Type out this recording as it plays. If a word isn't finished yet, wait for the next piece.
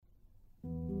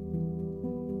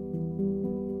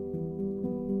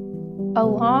A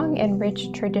long and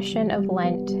rich tradition of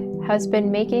Lent has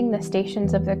been making the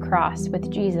Stations of the Cross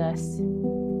with Jesus.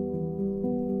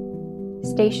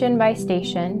 Station by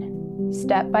station,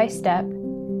 step by step,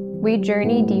 we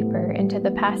journey deeper into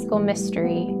the Paschal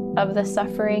mystery of the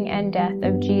suffering and death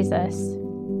of Jesus.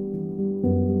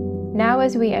 Now,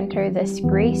 as we enter this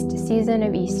graced season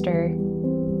of Easter,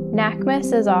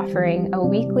 NACMS is offering a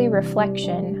weekly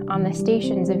reflection on the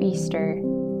stations of Easter,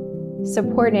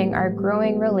 supporting our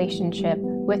growing relationship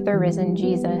with the risen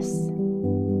Jesus.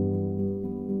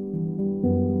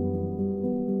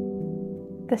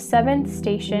 The seventh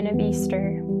station of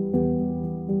Easter,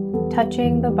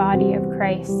 touching the body of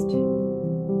Christ.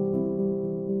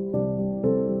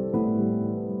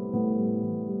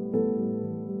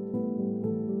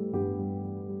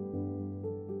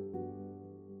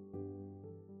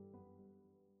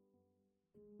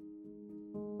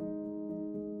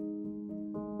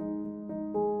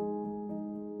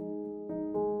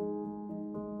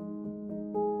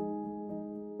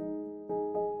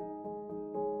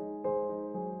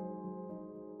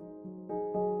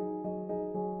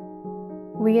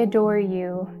 We adore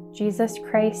you, Jesus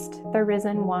Christ, the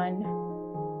risen one,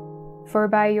 for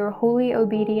by your holy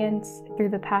obedience through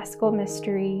the Paschal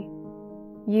mystery,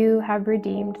 you have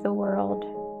redeemed the world.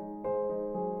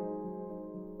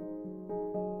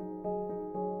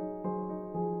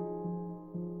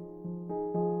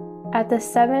 At the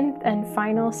seventh and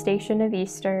final station of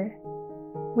Easter,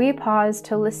 we pause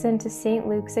to listen to St.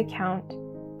 Luke's account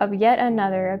of yet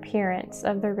another appearance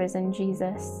of the risen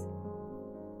Jesus.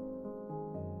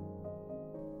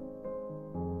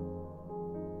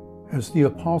 As the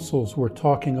apostles were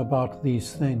talking about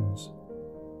these things,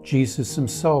 Jesus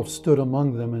himself stood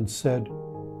among them and said,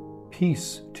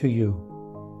 "Peace to you."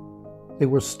 They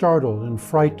were startled and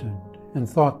frightened and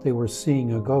thought they were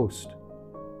seeing a ghost.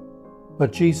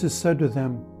 But Jesus said to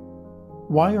them,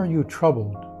 "Why are you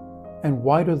troubled, and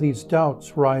why do these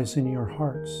doubts rise in your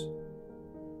hearts?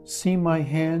 See my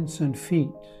hands and feet.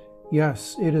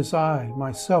 Yes, it is I,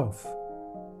 myself.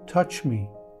 Touch me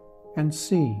and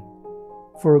see.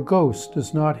 For a ghost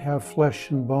does not have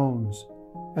flesh and bones,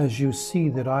 as you see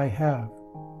that I have."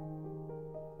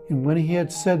 And when he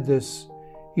had said this,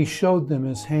 he showed them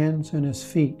his hands and his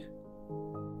feet.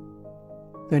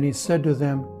 Then he said to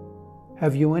them,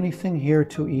 "Have you anything here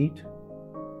to eat?"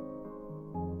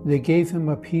 They gave him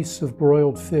a piece of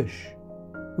broiled fish,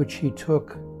 which he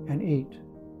took and ate.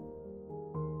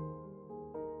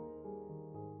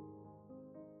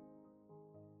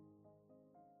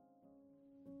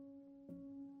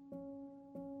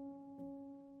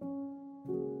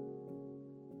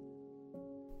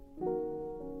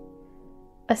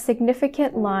 A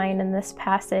significant line in this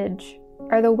passage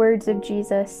are the words of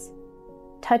Jesus,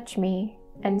 "Touch me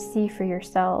and see for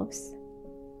yourselves."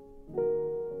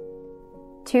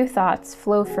 Two thoughts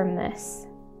flow from this.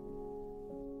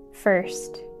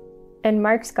 First, in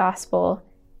Mark's Gospel,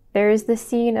 there is the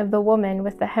scene of the woman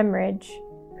with the hemorrhage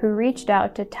who reached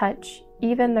out to touch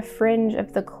even the fringe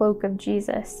of the cloak of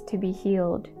Jesus to be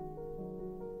healed.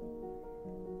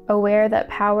 Aware that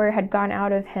power had gone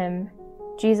out of him,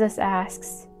 Jesus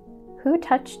asks, "Who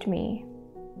touched me?"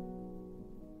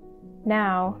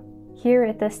 Now, here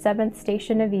at the seventh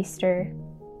station of Easter,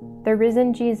 the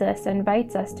risen Jesus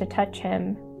invites us to touch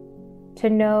him, to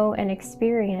know and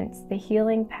experience the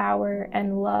healing power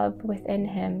and love within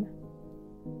him.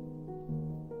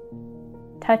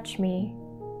 Touch me,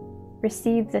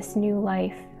 receive this new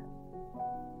life.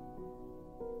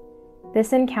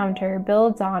 This encounter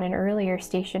builds on an earlier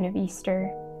station of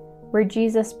Easter, where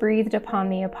Jesus breathed upon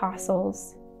the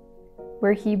apostles,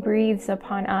 where he breathes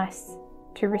upon us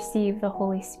to receive the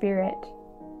Holy Spirit.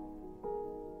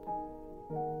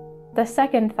 The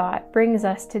second thought brings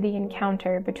us to the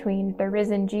encounter between the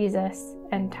risen Jesus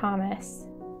and Thomas.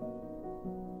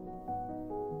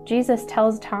 Jesus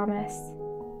tells Thomas,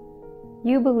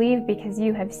 "You believe because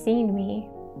you have seen me."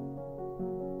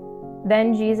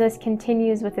 Then Jesus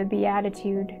continues with a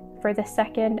beatitude for the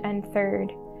second and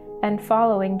third and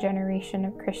following generation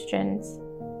of Christians.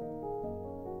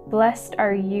 "Blessed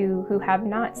are you who have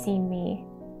not seen me,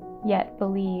 yet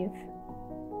believe."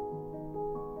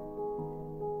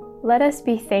 Let us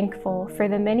be thankful for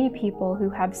the many people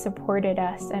who have supported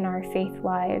us in our faith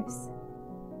lives.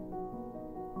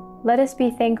 Let us be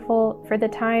thankful for the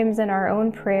times in our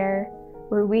own prayer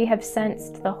where we have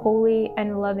sensed the holy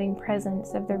and loving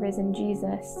presence of the risen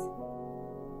Jesus.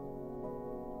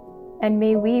 And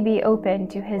may we be open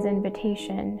to his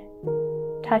invitation,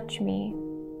 "Touch me."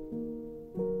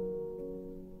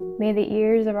 May the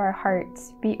ears of our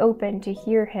hearts be open to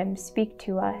hear him speak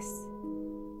to us.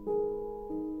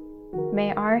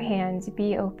 May our hands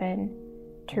be open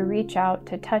to reach out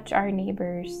to touch our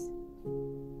neighbors,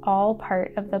 all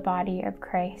part of the body of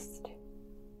Christ.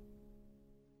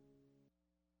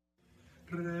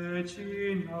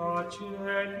 Regina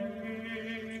Celi,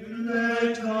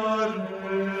 letare